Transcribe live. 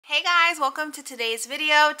Hey guys, welcome to today's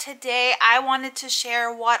video. Today I wanted to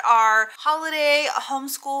share what our holiday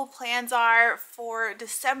homeschool plans are for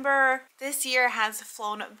December. This year has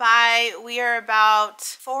flown by. We are about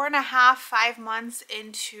 4.5–5 months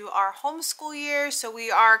into our homeschool year, so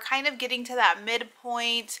we are kind of getting to that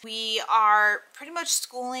midpoint. We are pretty much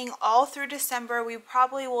schooling all through December. We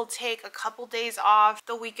probably will take a couple days off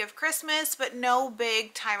the week of Christmas, but no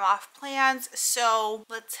big time off plans. So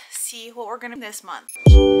let's see what we're gonna do this month.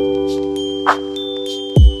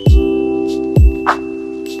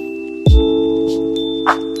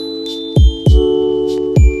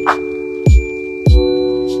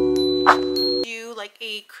 Do like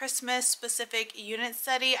a Christmas specific unit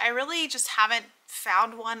study. I really just haven't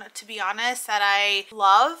found one, to be honest, that I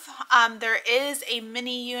love. There is a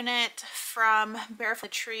mini unit from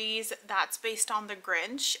Barefoot Trees that's based on the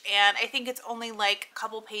Grinch, and I think it's only like a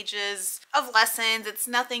couple pages of lessons. It's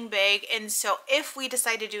nothing big, and so if we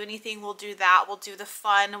decide to do anything, we'll do that. We'll do the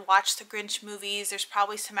fun, watch the Grinch movies. There's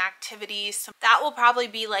probably some activities. That will probably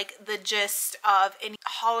be like the gist of any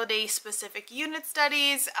holiday specific unit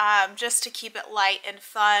studies, just to keep it light and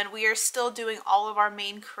fun. We are still doing all of our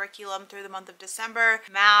main curriculum through the month of December: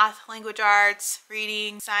 math, language arts,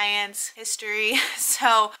 reading, science, history.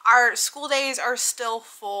 So our school days are still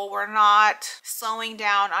full. We're not slowing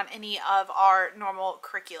down on any of our normal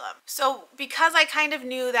curriculum. So because I kind of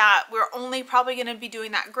knew that we're only probably going to be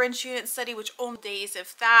doing that Grinch unit study, which only days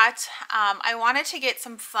if that, I wanted to get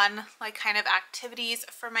some fun like kind of activities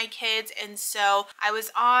for my kids. And so I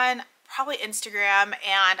was on probably Instagram,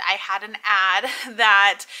 and I had an ad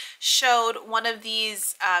that showed one of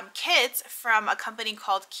these kits from a company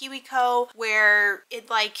called KiwiCo, where it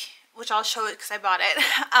which I'll show it because I bought it.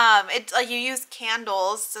 It's like you use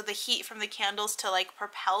candles, so the heat from the candles to like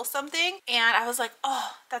propel something. And I was like,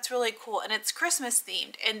 oh, that's really cool. And it's Christmas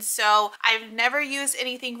themed. And so I've never used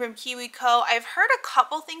anything from KiwiCo. I've heard a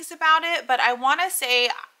couple things about it, but I want to say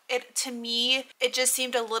to me, it just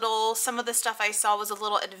seemed a little, some of the stuff I saw was a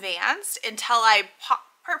little advanced until I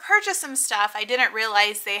purchased some stuff. I didn't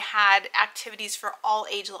realize they had activities for all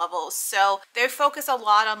age levels. So they focus a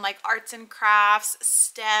lot on like arts and crafts,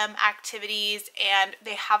 STEM activities, and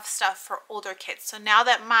they have stuff for older kids. So now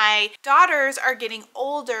that my daughters are getting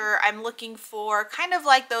older, I'm looking for kind of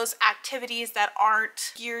like those activities that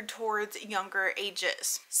aren't geared towards younger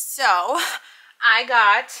ages. So I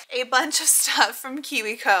got a bunch of stuff from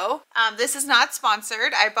KiwiCo. This is not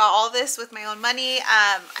sponsored. I bought all this with my own money.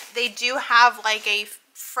 They do have like a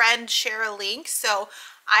friend share a link. So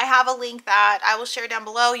I have a link that I will share down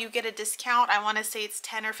below. You get a discount. I want to say it's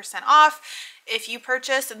 10% off. If you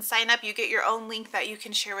purchase and sign up, you get your own link that you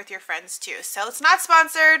can share with your friends too. So it's not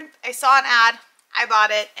sponsored. I saw an ad, I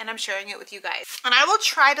bought it, and I'm sharing it with you guys. And I will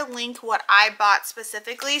try to link what I bought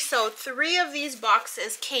specifically. So 3 of these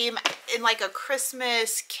boxes came in like a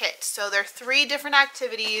Christmas kit. So they're 3 different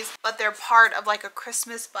activities, but they're part of like a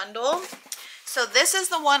Christmas bundle. So this is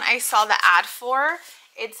the one I saw the ad for.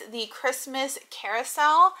 It's the Christmas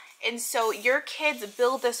carousel. And so your kids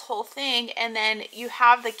build this whole thing, and then you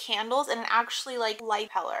have the candles and actually like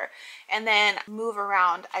light color and then move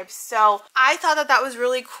around. So I thought that that was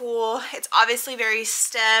really cool. It's obviously very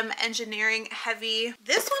STEM engineering heavy.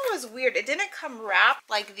 This one was weird. It didn't come wrapped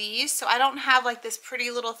like these, so I don't have like this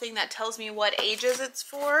pretty little thing that tells me what ages it's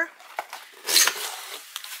for.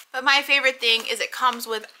 But my favorite thing is it comes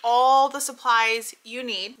with all the supplies you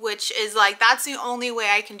need, which is like, that's the only way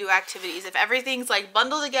I can do activities. If everything's like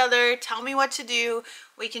bundled together, tell me what to do,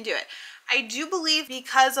 we can do it. I do believe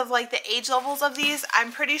because of like the age levels of these,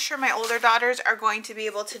 I'm pretty sure my older daughters are going to be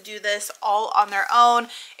able to do this all on their own.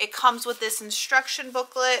 It comes with this instruction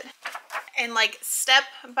booklet and like step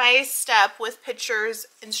by step with pictures,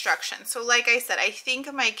 instructions. So like I said, I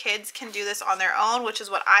think my kids can do this on their own, which is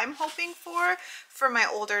what I'm hoping for my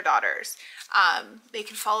older daughters. They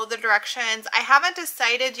can follow the directions. I haven't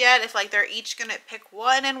decided yet if like they're each gonna pick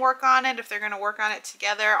one and work on it, if they're gonna work on it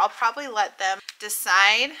together. I'll probably let them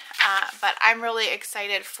decide, but I'm really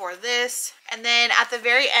excited for this. And then at the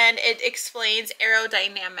very end, it explains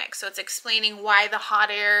aerodynamics. So it's explaining why the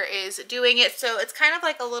hot air is doing it. So it's kind of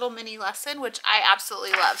like a little mini lesson, which I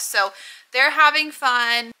absolutely love. So they're having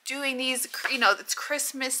fun doing these, you know, it's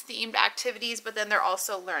Christmas themed activities, but then they're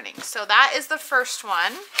also learning. So that is the first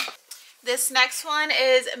one. This next one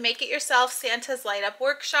is Make It Yourself Santa's Light Up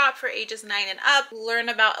Workshop for ages 9 and up. Learn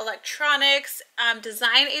about electronics,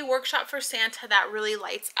 design a workshop for Santa that really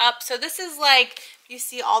lights up. So this is like, you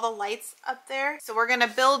see all the lights up there. So we're gonna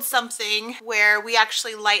build something where we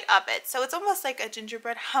actually light up it. So it's almost like a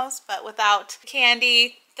gingerbread house, but without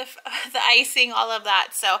candy, the icing, all of that.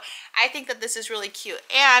 So I think that this is really cute.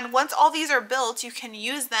 And once all these are built, you can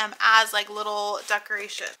use them as like little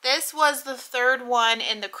decorations. This was the third one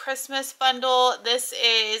in the Christmas bundle. This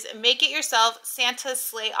is Make It Yourself Santa's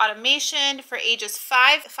Sleigh Automation for ages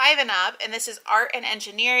 5 and up. And this is art and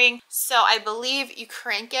engineering. So I believe you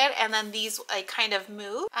crank it and then these like kind of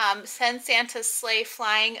move. Send Santa's sleigh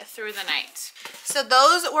flying through the night. So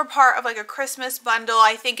those were part of like a Christmas bundle.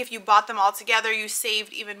 I think if you bought them all together, you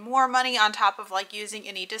saved even more money on top of like using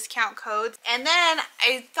any discount codes. And then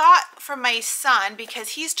I thought for my son, because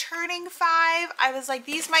he's turning 5, I was like,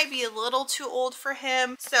 these might be a little too old for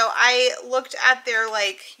him. So I looked at their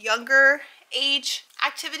like younger age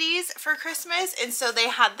activities for Christmas, and so they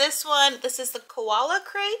had this one. This is the koala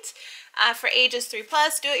crate for ages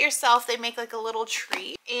 3+. Do it yourself. They make like a little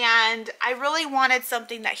tree, and I really wanted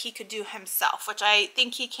something that he could do himself, which I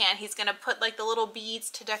think he can. He's gonna put like the little beads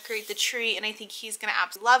to decorate the tree, and I think he's gonna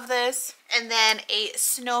absolutely love this. And then a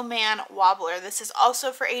snowman wobbler. This is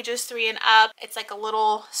also for ages 3 and up. It's like a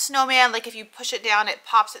little snowman, like if you push it down, it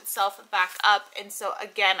pops itself back up. And so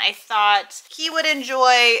again, I thought he would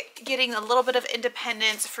enjoy getting a little bit of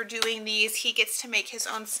independence for doing these. He gets to make his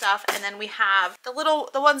own stuff. And then we have the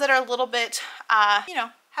ones that are a little bit, you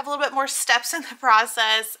know, have a little bit more steps in the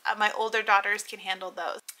process. My older daughters can handle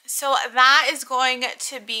those. So that is going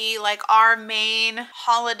to be like our main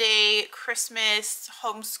holiday Christmas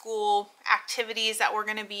homeschool activities that we're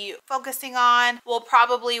going to be focusing on. We'll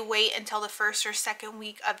probably wait until the 1st or 2nd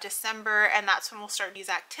week of December, and that's when we'll start these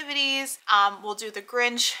activities. We'll do the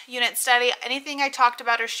Grinch unit study. Anything I talked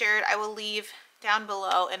about or shared, I will leave down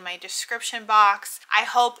below in my description box. I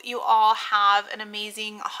hope you all have an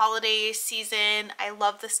amazing holiday season. I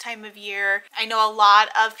love this time of year. I know a lot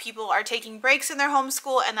of people are taking breaks in their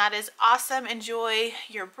homeschool, and that is awesome. Enjoy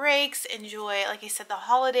your breaks. Enjoy, like I said, the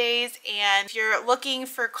holidays. And if you're looking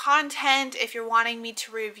for content, if you're wanting me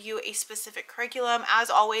to review a specific curriculum, as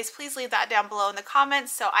always, please leave that down below in the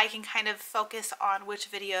comments so I can kind of focus on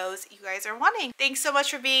which videos you guys are wanting. Thanks so much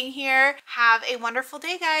for being here. Have a wonderful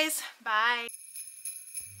day, guys. Bye.